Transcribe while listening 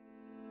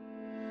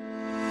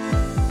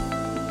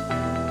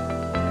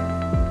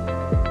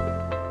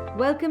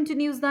Welcome to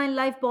News 9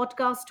 Live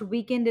Podcast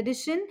Weekend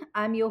Edition.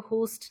 I'm your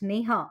host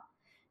Neha.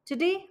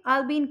 Today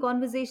I'll be in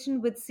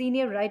conversation with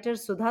senior writer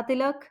Sudha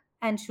Tilak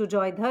and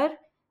Shujoy Dhar,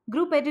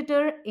 group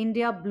editor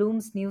India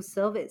Bloom's News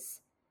Service.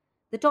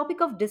 The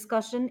topic of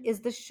discussion is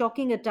the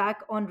shocking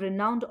attack on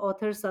renowned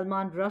author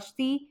Salman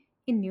Rushdie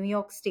in New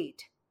York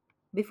State.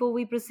 Before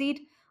we proceed,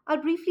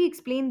 I'll briefly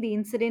explain the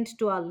incident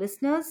to our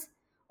listeners.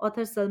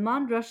 Author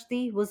Salman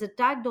Rushdie was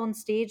attacked on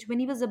stage when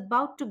he was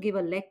about to give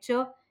a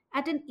lecture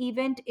at an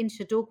event in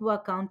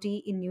Chautauqua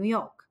County in New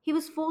York. He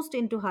was forced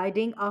into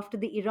hiding after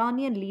the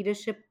Iranian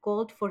leadership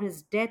called for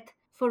his death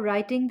for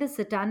writing the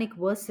satanic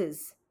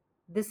verses.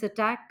 This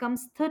attack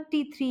comes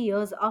 33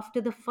 years after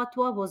the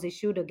fatwa was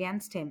issued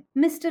against him.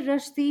 Mr.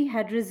 Rushdie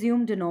had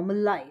resumed a normal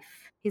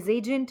life. His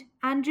agent,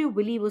 Andrew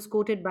Willey, was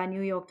quoted by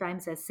New York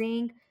Times as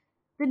saying,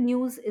 "The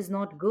news is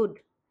not good.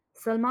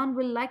 Salman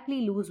will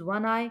likely lose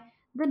one eye,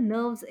 the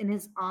nerves in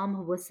his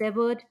arm were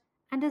severed,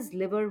 and his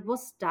liver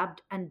was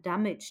stabbed and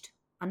damaged."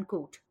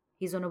 Unquote.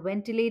 He's on a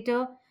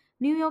ventilator.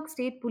 New York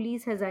State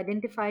Police has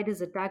identified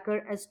his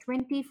attacker as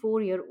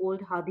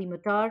 24-year-old Hadi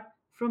Matar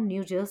from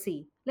New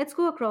Jersey. Let's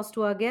go across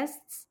to our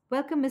guests.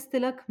 Welcome, Ms.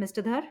 Tilak,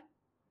 Mr. Dhar.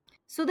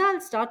 Sudha,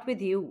 I'll start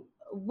with you.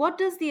 What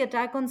does the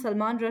attack on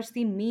Salman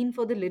Rushdie mean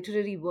for the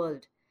literary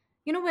world?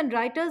 When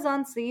writers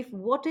aren't safe,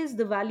 what is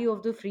the value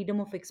of the freedom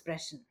of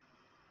expression?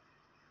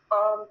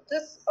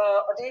 This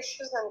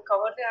audacious and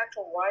cowardly act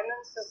of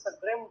violence is a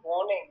grim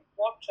warning.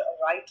 What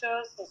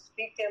writers who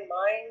speak their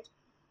mind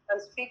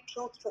and speak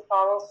truth to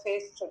power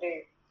face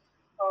today.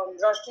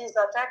 Rushdie's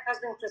attack has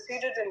been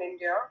preceded in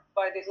India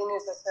by the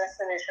heinous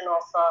assassination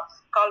of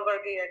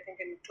Kalburgi, I think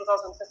in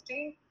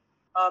 2015,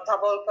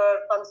 Dhabolkar,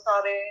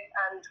 Pansare,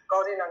 and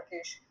Gauri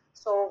Lankesh.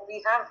 So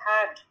we have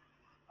had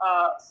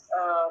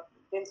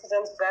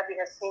incidents where we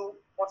have seen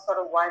what sort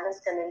of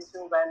violence can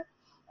ensue when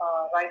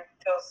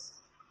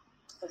writers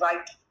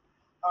write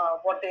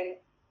what they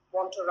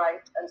want to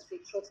write and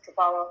speak truth to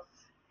power.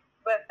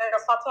 When a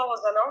fatwa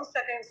was announced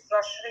against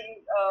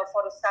Rushdie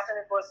for his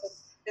satanic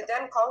verses, the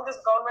then Congress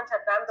government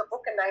had banned the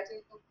book in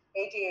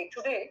 1988.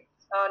 Today,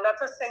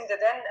 Natar Singh, the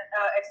then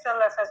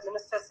External Affairs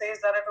Minister, says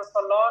that it was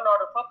for law and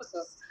order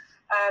purposes.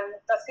 And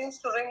that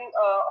seems to ring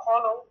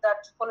hollow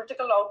that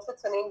political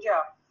outfits in India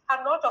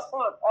have not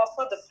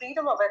offered the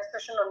freedom of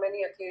expression on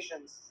many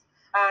occasions.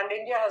 And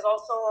India has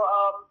also,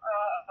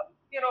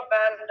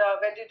 banned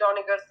Wendy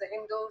Doniger's The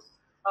Hindus,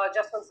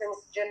 Jaswant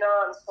Singh's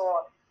Jinnah, and so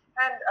on.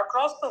 And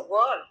across the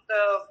world,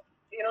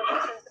 these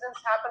incidents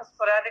happen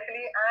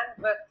sporadically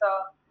and with,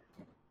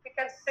 we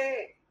can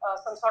say,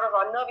 some sort of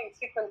unnerving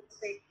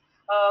frequency.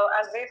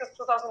 As late as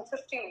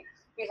 2015,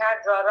 we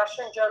had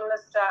Russian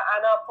journalist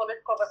Anna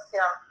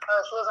Politkovskaya.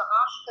 She was a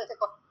harsh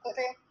critic of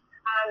Putin,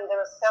 and there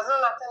were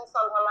several attempts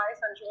on her life,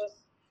 and she was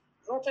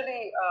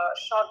brutally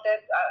shot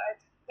dead. I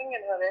think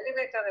in her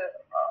elevator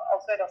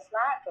outside a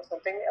flat or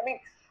something. I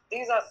mean,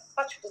 these are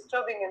such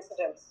disturbing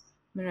incidents.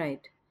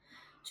 Right.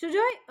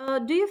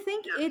 Shujoy, do you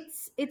think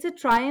it's a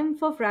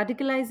triumph of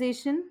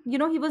radicalization?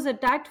 He was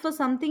attacked for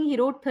something he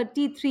wrote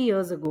 33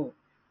 years ago.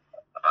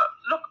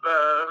 Look,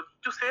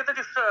 to say that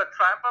it's a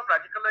triumph of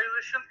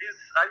radicalization is,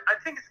 I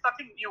think it's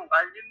nothing new.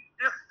 I mean,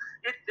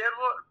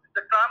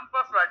 the triumph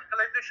of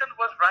radicalization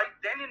was right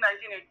then in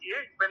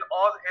 1988 when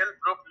all hell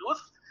broke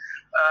loose,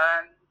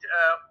 and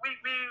we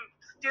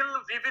still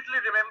vividly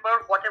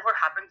remember whatever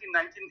happened in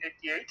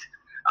 1988.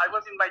 I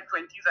was in my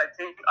 20s, I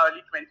think,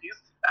 early 20s.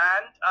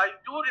 And I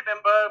do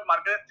remember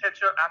Margaret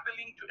Thatcher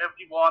appealing to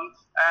everyone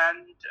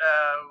and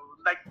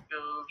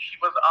she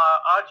was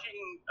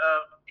urging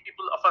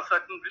people of a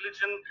certain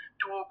religion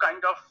to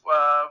kind of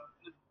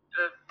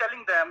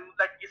telling them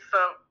that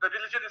the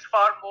religion is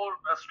far more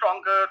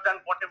stronger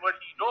than whatever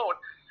he wrote.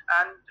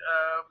 And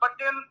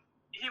but then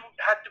he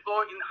had to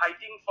go in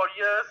hiding for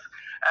years,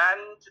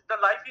 and the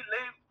life he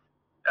lived,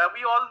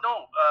 we all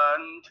know.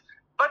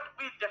 But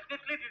we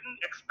definitely didn't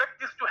expect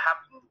this to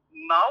happen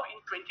now in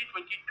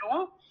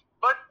 2022.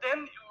 But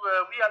then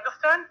we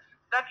understand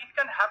that it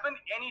can happen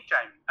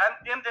anytime. And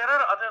then there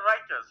are other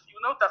writers.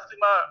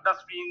 Taslima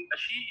Nasreen,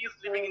 she is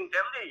living in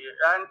Delhi,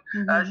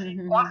 and she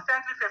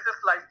constantly faces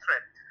life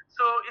threat.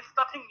 So it's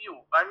nothing new.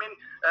 I mean,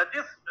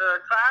 this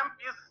triumph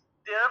is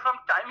there from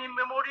time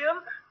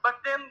immemorial, but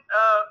then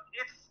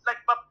it's like,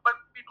 but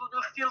people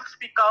will still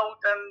speak out,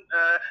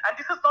 and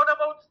this is not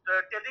about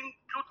telling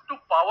truth to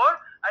power.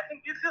 I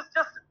think this is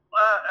just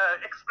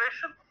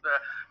expression,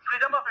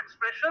 freedom of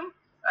expression,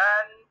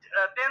 and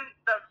then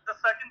the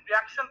certain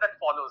reaction that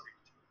follows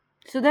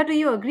it. So that do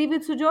you agree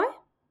with Sujoy?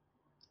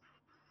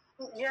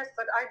 Yes,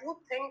 but I do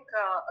think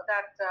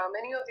that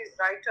many of these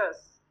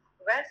writers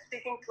were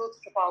speaking truth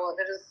to power.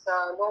 There is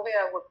no way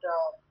I would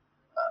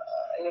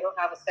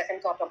have a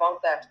second thought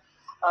about that.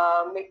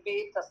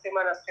 Maybe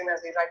Taslima Nasreen,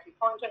 as he rightly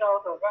pointed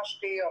out, or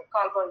Rushdie, or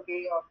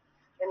Kalburgi, or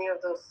any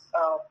of those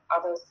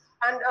others.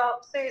 And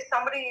say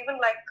somebody even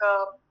like,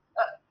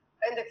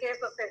 in the case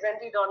of, say,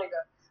 Wendy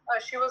Doniger,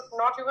 she was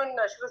not even,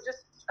 she was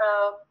just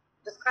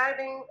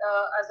describing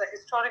as a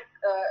historic,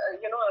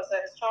 as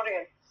a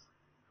historian,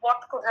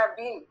 what could have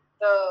been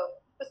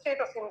the state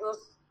of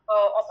Hindus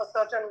of a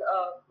certain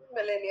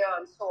millennia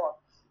and so on.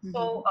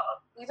 So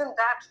even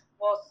that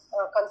was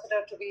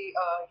considered to be,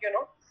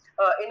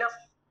 enough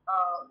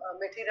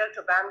material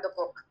to ban the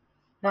book.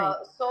 Right.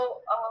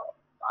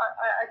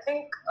 I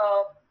think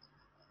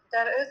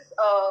there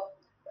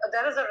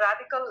is a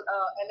radical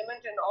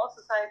element in all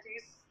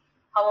societies,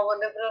 however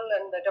liberal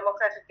and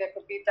democratic they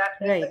could be, that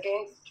is Right.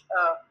 against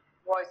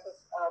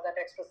voices that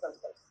express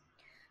themselves.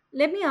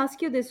 Let me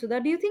ask you this,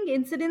 Sudha. Do you think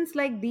incidents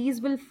like these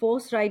will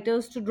force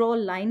writers to draw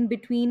a line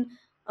between,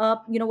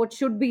 what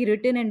should be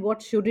written and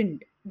what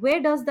shouldn't? Where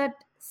does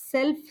that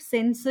self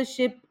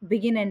censorship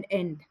begin and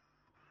end?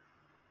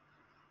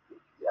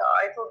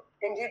 Yeah, it would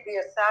indeed be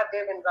a sad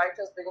day when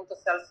writers begin to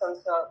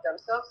self-censor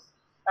themselves.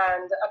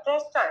 And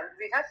across time,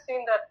 we have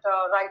seen that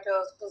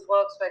writers whose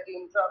works were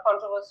deemed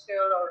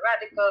controversial or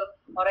radical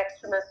or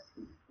extremist,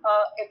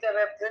 if they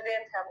were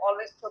brilliant, have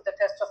always stood the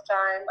test of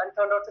time and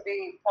turned out to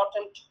be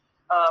important,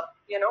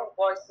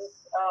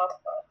 voices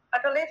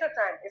at a later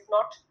time, if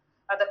not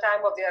at the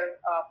time of their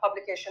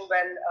publication,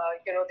 when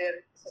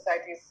their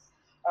societies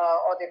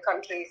or their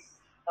countries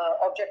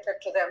objected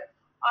to them.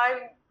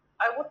 I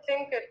I would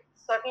think it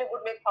certainly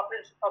would make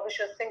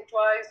publishers think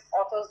twice.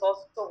 Authors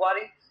also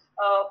worry.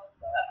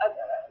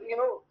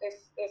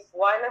 If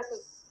violence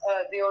is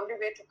the only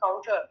way to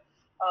counter,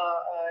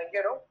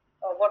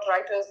 what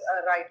writers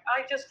write,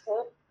 I just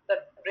hope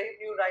that brave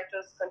new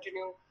writers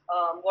continue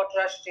what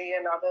Rushdie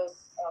and others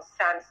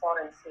stand for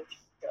in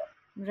future.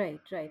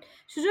 Right, right.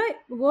 Shujoy,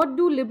 what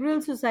do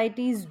liberal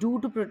societies do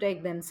to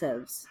protect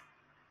themselves?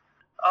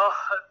 Uh,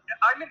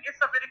 I mean, it's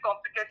a very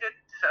complicated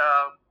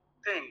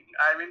thing.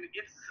 I mean,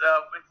 it's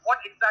what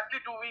exactly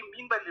do we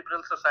mean by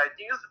liberal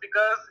societies?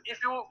 Because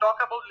if you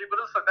talk about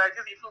liberal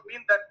societies, if you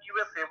mean that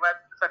USA, where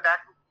this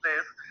attack took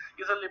place,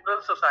 is a liberal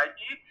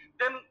society,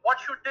 then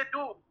what should they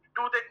do?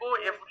 Do they go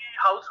every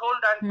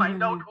household and find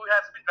out who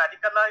has been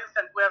radicalized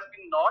and who has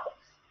been not?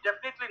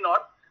 Definitely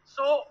not.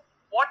 So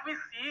what we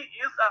see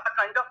is a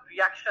kind of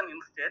reaction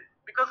instead,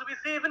 because we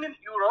see even in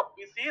Europe,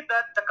 we see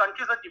that the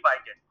countries are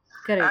divided.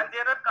 Correct. And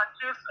there are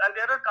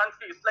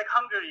countries like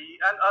Hungary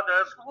and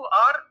others who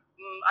are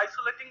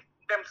isolating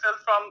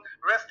themselves from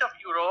rest of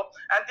Europe,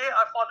 and they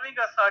are following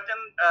a certain.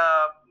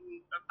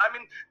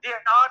 They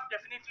are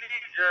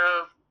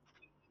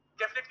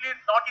definitely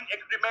not in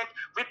agreement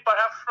with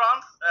perhaps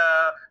France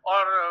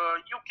or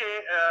UK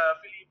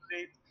believes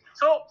it.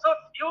 So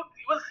you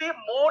will see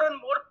more and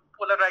more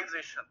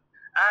polarization,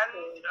 and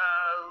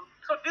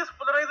so this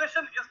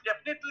polarization is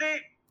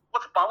definitely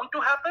what's bound to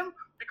happen,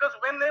 because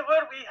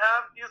whenever we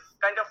have this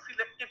kind of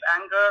selective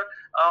anger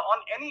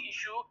on any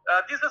issue,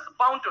 this is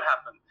bound to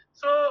happen.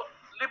 So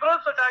liberal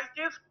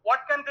societies,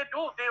 what can they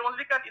do? They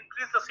only can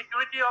increase the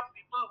security of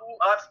people who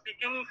are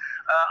speaking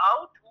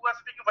out, who are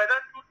speaking whether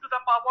truth to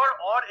the power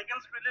or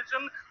against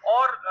religion,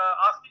 or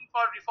asking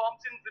for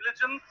reforms in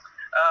religion.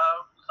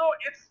 So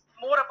it's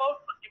more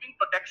about giving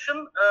protection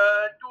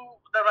to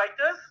the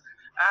writers,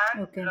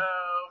 and Okay.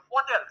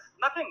 what else?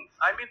 Nothing.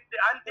 I mean,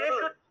 and they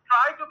should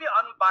try to be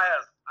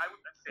unbiased, I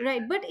would say,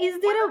 Right, but is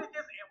there whether a it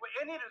is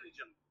any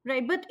religion.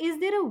 right, but is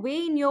there a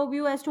way in your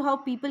view as to how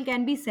people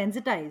can be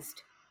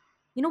sensitized?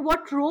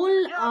 What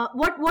role Yeah,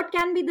 what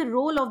can be the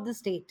role of the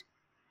state?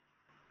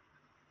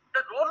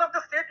 the role of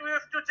the state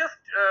is to just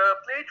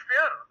play it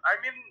fair. I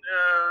mean,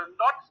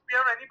 not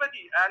spare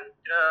anybody, and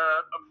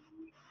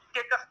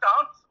take a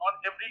stance on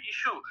every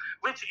issue,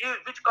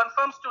 which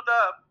conforms to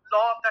the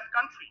law of that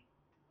country.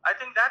 I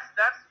think that's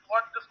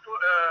what the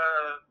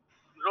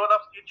role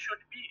of state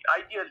should be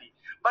ideally,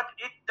 but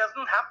it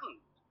doesn't happen.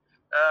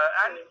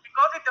 And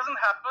because it doesn't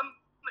happen,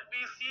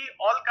 we see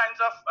all kinds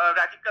of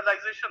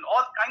radicalization,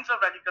 all kinds of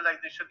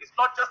radicalization. It's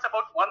not just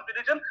about one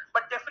religion,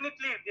 but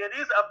definitely there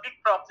is a big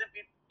problem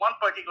with one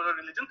particular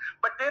religion.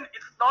 But then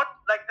it's not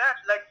like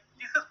that. Like,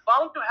 this is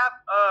bound to have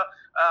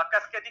a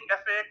cascading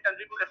effect and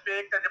ripple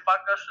effect and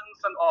repercussions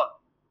and all.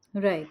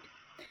 Right.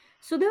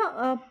 So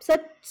the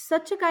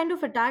such a kind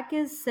of attack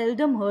is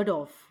seldom heard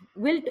of.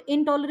 Will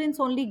intolerance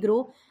only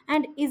grow?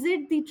 And is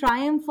it the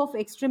triumph of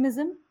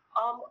extremism?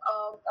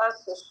 As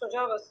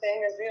Suja was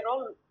saying, as we're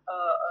all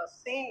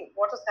seeing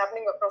what is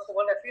happening across the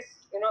world, at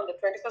least in the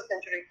 21st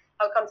century,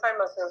 I'll confine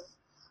myself.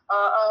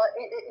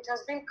 It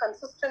has been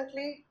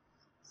consistently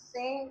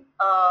seen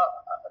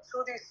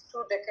through these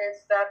 2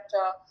 decades that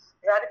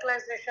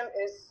radicalization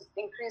is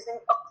increasing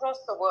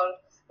across the world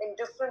in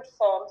different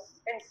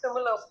forms, in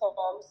similar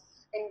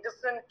forms, in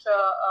different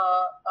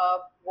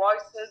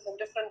voices, in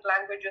different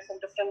languages, in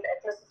different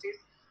ethnicities,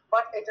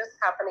 but it is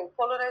happening.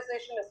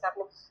 Polarization is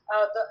happening.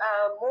 The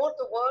more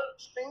the world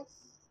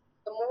shrinks,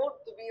 the more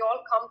we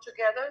all come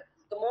together,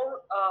 the more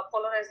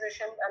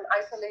polarization and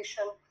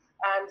isolation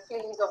and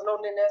feelings of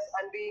loneliness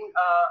and being,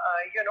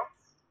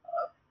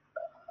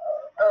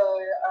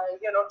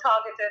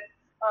 targeted.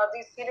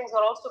 These feelings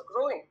are also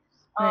growing.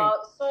 Right.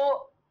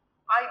 So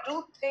I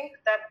do think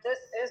that this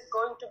is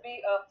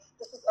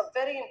a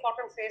very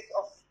important phase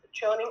of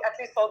churning, at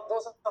least for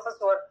those of us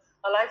who are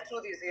alive through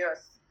these years.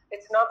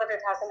 It's not that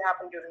it hasn't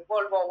happened during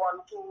World War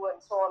I, II,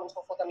 and so on and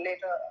so forth, and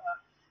later.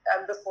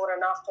 and before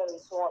and after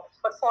and so on.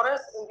 But for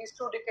us, in these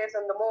 2 decades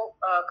and the more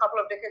couple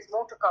of decades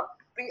more to come,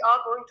 we are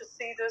going to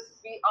see this.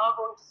 We are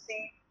going to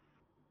see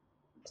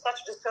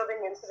such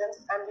disturbing incidents,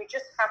 and we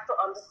just have to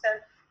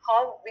understand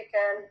how we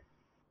can,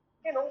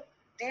 you know,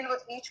 deal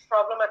with each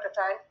problem at a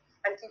time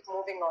and keep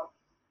moving on.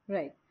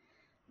 Right.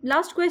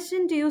 Last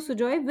question to you,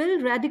 Sujoy. Will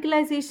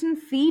radicalization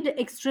feed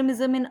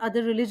extremism in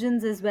other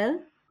religions as well?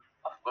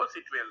 Of course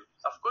it will.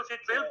 Of course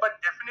it will. But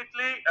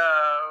definitely,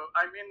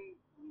 I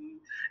mean,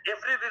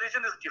 every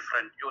religion is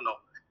different, you know.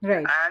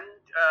 Right. And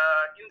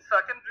in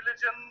certain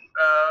religion,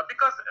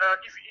 because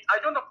if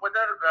I don't know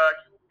whether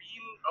you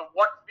mean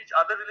which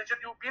other religion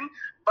you've been,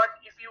 but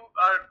if you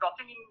are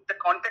talking in the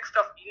context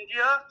of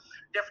India,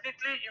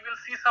 definitely you will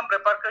see some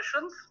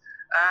repercussions,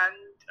 and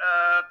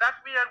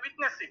that we are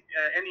witnessing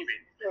anyway.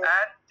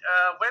 And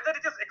whether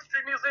it is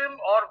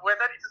extremism or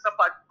whether it is a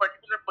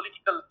particular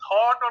political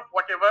thought or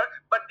whatever,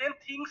 but then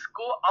things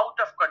go out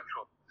of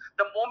control.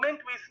 The moment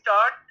we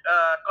start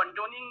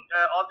condoning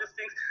all these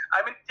things,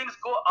 I mean, things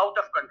go out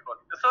of control.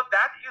 So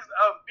that is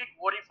a big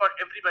worry for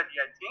everybody,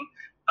 I think.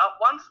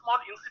 One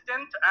small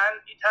incident and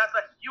it has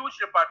a huge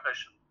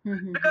repercussion.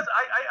 Mm-hmm. Because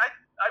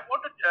I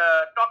want to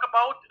talk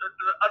about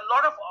a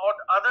lot of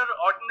other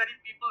ordinary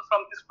people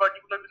from this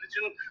particular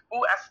religion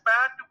who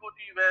aspire to go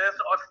to US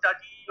or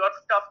study or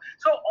stuff.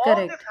 So all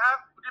Correct. this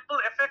have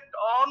ripple effect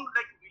on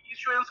like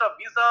issuance of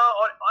visa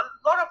or a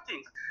lot of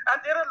things. And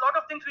there are a lot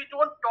of things we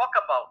don't talk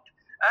about.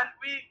 And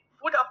we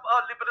put up a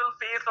liberal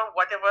face or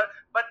whatever,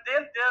 but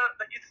then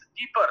it's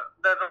deeper.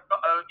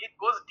 It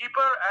goes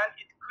deeper and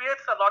it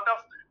creates a lot of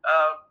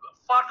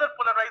further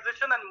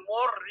polarization and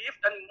more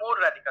rift and more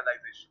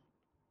radicalization.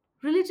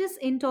 Religious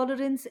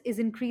intolerance is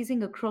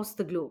increasing across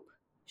the globe.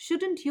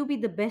 Shouldn't you be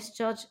the best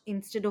judge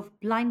instead of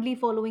blindly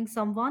following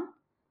someone?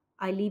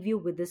 I leave you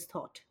with this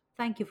thought.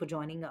 Thank you for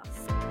joining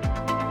us.